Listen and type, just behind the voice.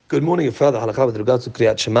Good morning, your father. Halacha with regards to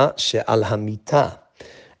Keriyat Shema She'Al HaMitah,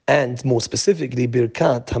 and more specifically,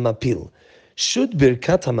 Birkat HaMapil. Should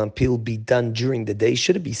Birkat HaMapil be done during the day?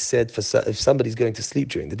 Should it be said if somebody's going to sleep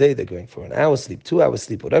during the day, they're going for an hour sleep, 2 hours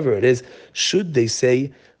sleep, whatever it is, should they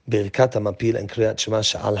say Birkat HaMapil and Keriyat Shema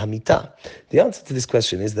She'Al HaMitah? The answer to this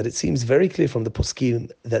question is that it seems very clear from the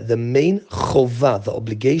poskim that the main chovah, the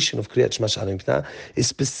obligation of Keriyat Shema She'Al HaMitah, is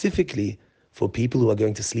specifically for people who are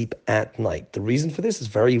going to sleep at night. The reason for this is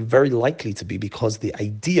very, very likely to be because the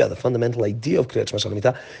fundamental idea of Keriyat Shema She'Al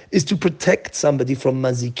HaMitah is to protect somebody from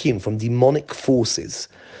mazikim, from demonic forces.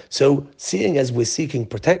 So, seeing as we're seeking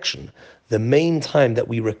protection, the main time that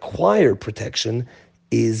we require protection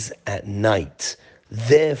is at night.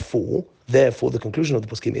 Therefore, the conclusion of the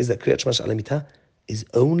poskim is that Keriyat Shema She'Al HaMitah is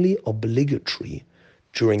only obligatory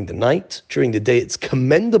during the night. During the day, it's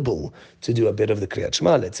commendable to do a bit of the Keriyat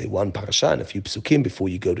Shema, let's say one parasha and a few psukim before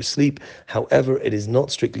you go to sleep. However, it is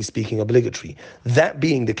not strictly speaking obligatory. That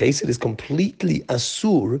being the case, it is completely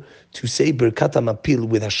asur to say Birkat HaMapil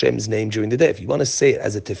with Hashem's name during the day. If you want to say it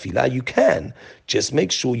as a tefillah, you can. Just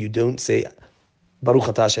make sure you don't say Baruch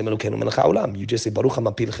Atah Hashem Elokeinu Melech HaOlam. You just say Baruch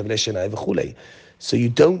HaMapil Chevlei Shenai V'chulei. So you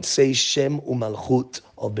don't say Shem U'Malchut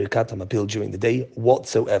of Birkat HaMapil during the day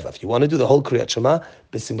whatsoever. If you want to do the whole Keriyat Shema,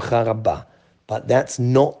 B'Simcha Rabbah. But that's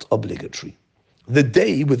not obligatory. The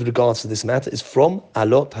day, with regards to this matter, is from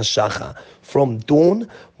Alot HaShacha. From dawn,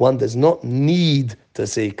 one does not need to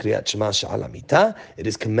say Keriyat Shema She'Al HaMitah. It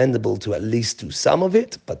is commendable to at least do some of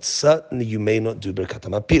it, but certainly you may not do Birkat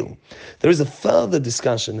HaMapil. There is a further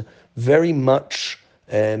discussion, very much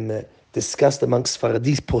discussed amongst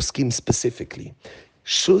Sfaradi poskim specifically.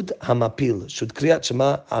 Should Keriyat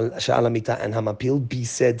Shema She'Al HaMitah and HaMapil be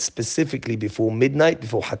said specifically before midnight,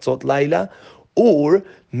 before Chatzot Layla, or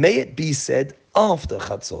may it be said after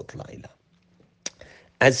Chatzot Layla?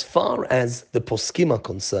 As far as the poskim are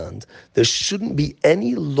concerned, there shouldn't be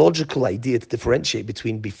any logical idea to differentiate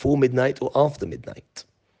between before midnight or after midnight.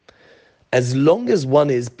 As long as one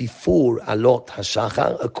is before Alot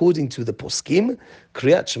HaShachar, according to the poskim,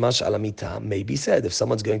 Keriyat Shema She'Al HaMitah may be said. If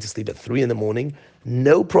someone's going to sleep at 3 a.m,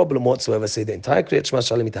 no problem whatsoever. Say the entire Keriyat Shema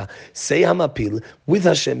She'Al HaMitah, say HaMapil with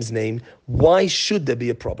Hashem's name. Why should there be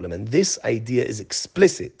a problem? And this idea is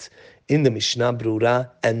explicit in the Mishnah Brura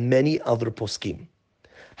and many other poskim.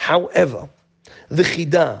 However, the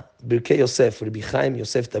Chida, Birkei Yosef, Rabbi Chaim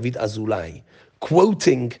Yosef David Azulai,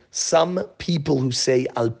 quoting some people who say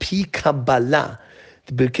Al-Pi Kabbalah,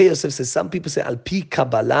 the Birkei Yosef says some people say Al-Pi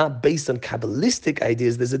Kabbalah based on Kabbalistic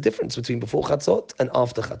ideas. There's a difference between before Chatzot and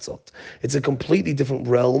after Chatzot. It's a completely different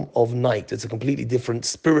realm of night. It's a completely different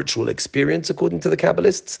spiritual experience according to the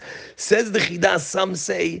Kabbalists. Says the Chida, some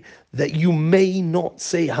say that you may not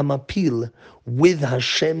say HaMapil with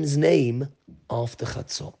Hashem's name after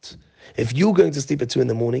Chatzot. If you're going to sleep at 2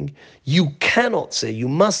 a.m, you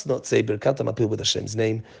must not say Birkat HaMapil with Hashem's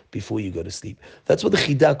name before you go to sleep. That's what the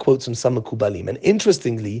Chida quotes from some Mekubalim. And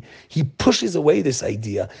interestingly, he pushes away this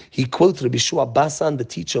idea. He quotes Rabbi Shua Basan, the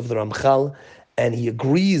teacher of the Ramchal, and he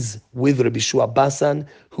agrees with Rabbi Shua Basan,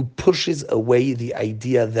 who pushes away the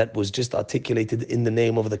idea that was just articulated in the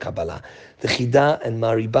name of the Kabbalah. The Chida and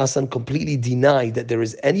Mari Basan completely deny that there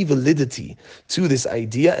is any validity to this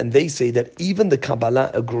idea, and they say that even the Kabbalah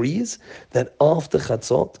agrees that after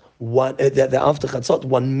Chatzot,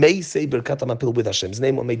 one may say Birkat HaMapil with Hashem's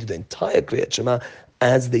name, or may do the entire Keriyat Shema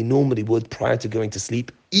as they normally would prior to going to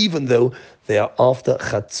sleep, even though they are after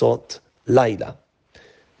Chatzot Layla.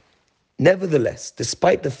 Nevertheless,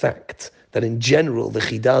 despite the fact that in general the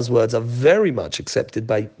Chida's words are very much accepted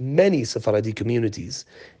by many Sephardi communities,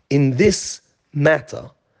 in this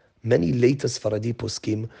matter, many later Sephardi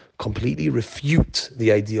poskim completely refute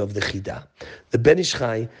the idea of the Chida. The Ben Ish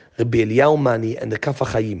Chai, Rabbi Eliyahu Mani, and the Kaf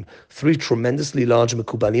HaChaim, 3 tremendously large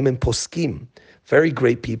Mekubalim and poskim, very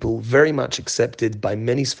great people, very much accepted by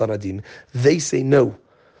many Sephardim, they say no.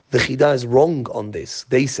 The Chida is wrong on this.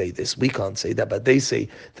 They say this. We can't say that, but they say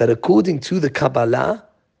that according to the Kabbalah,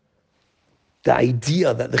 the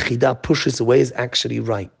idea that the Chida pushes away is actually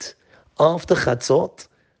right. After Chatzot,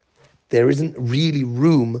 there isn't really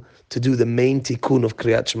room to do the main tikkun of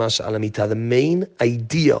Keriyat Shema She'Al HaMitah. The main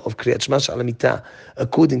idea of Keriyat Shema She'Al HaMitah,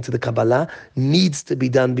 according to the Kabbalah, needs to be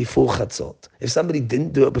done before Chatzot. If somebody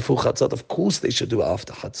didn't do it before Chatzot, of course they should do it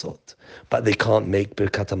after Chatzot. But they can't make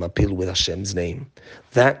Birkat HaMapil with Hashem's name.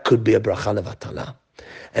 That could be a bracha levatala.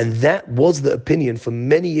 And that was the opinion for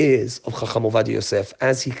many years of Chacham Ovadia Yosef,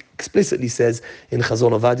 as he explicitly says in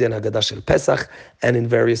Chazon Ovadia and Haggadah Shel Pesach and in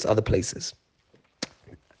various other places.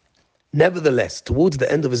 Nevertheless, towards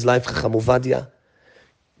the end of his life, Chacham Ovadia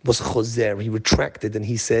was chozer. He retracted and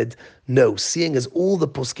he said, no, seeing as all the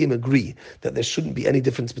poskim agree that there shouldn't be any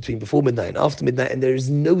difference between before midnight and after midnight, and there is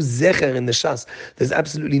no zecher in the Shas, there's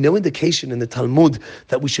absolutely no indication in the Talmud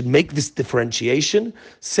that we should make this differentiation,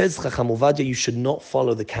 says Chacham Ovadia, you should not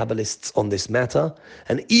follow the Kabbalists on this matter.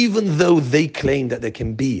 And even though they claim that there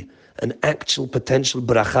can be an actual potential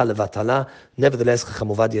bracha levatala, nevertheless, Chacham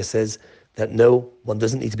Ovadia says that no, one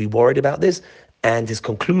doesn't need to be worried about this. And his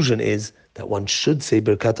conclusion is that one should say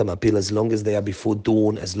Birkat HaMapil as long as they are before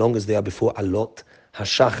dawn, as long as they are before Alot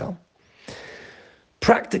HaShachar.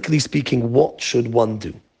 Practically speaking, what should one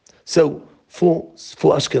do? So for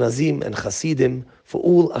Ashkenazim and Hasidim, for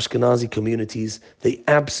all Ashkenazi communities, they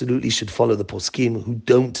absolutely should follow the poskim who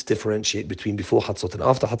don't differentiate between before Chatzot and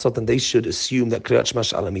after Chatzot, and they should assume that Keriyat Shema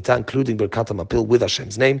She'Al HaMitah, including Birkat HaMapil with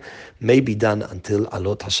Hashem's name, may be done until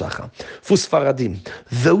Alot HaShachar. For Sfaradim,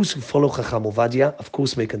 those who follow Chacham Ovadia, of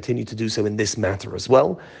course, may continue to do so in this matter as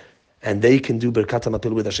well, and they can do Birkat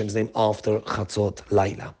HaMapil with Hashem's name after Chatzot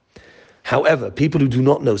Layla. However, people who do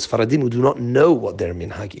not know, Sfaradim who do not know what their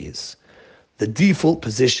minhag is, their default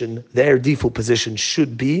position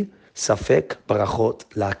should be Safek Barachot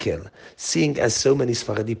Lakel. Seeing as so many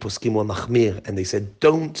Sfaradi poskim were machmir, and they said,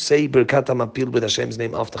 don't say Birkat HaMapil with Hashem's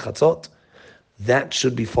name after Chatzot, that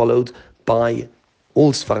should be followed by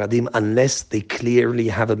all Sfaradim, unless they clearly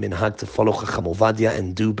have a minhag to follow Chacham Ovadia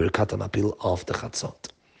and do Birkat HaMapil after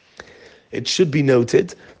Chatzot. It should be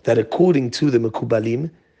noted that according to the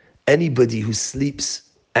Mekubalim, anybody who sleeps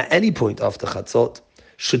at any point after Chatzot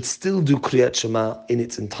should still do Keriyat Shema in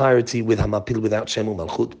its entirety with HaMapil without Shem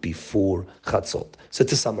u'Malchut before Chatzot. So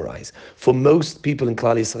to summarize, for most people in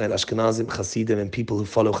Klal Yisrael, Ashkenazim, Hasidim, and people who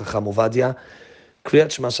follow Chacham Ovadia,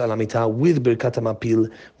 Keriyat Shema She'Al HaMitah with Birkat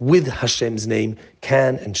HaMapil, with Hashem's name,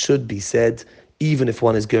 can and should be said even if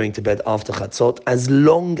one is going to bed after Chatzot, as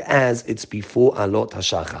long as it's before Alot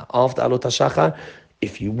HaShachar. After Alot HaShachar,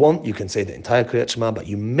 if you want, you can say the entire Keriyat Shema, but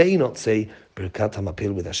you may not say Birkat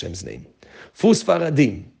HaMapil with Hashem's name. For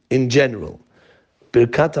Sfaradim, in general,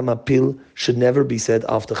 Birkat HaMapil should never be said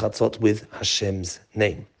after Chatzot with Hashem's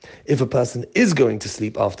name. If a person is going to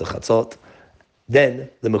sleep after Chatzot, then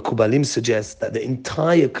the Mekubalim suggest that the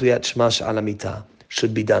entire Keriyat Shema She'Al HaMitah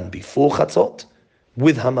should be done before Chatzot,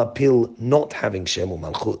 with HaMapil not having Shem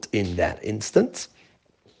u'Malchut in that instance.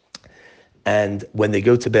 And when they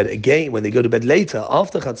go to bed later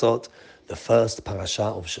after Chatzot, the first parasha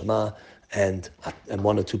of Shema and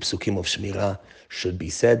one or two psukim of Shmirah should be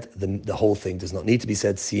said. The whole thing does not need to be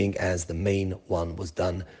said, seeing as the main one was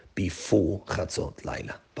done before Chatzot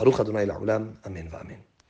Layla. Baruch Adonai La'olam. Amen v'amen.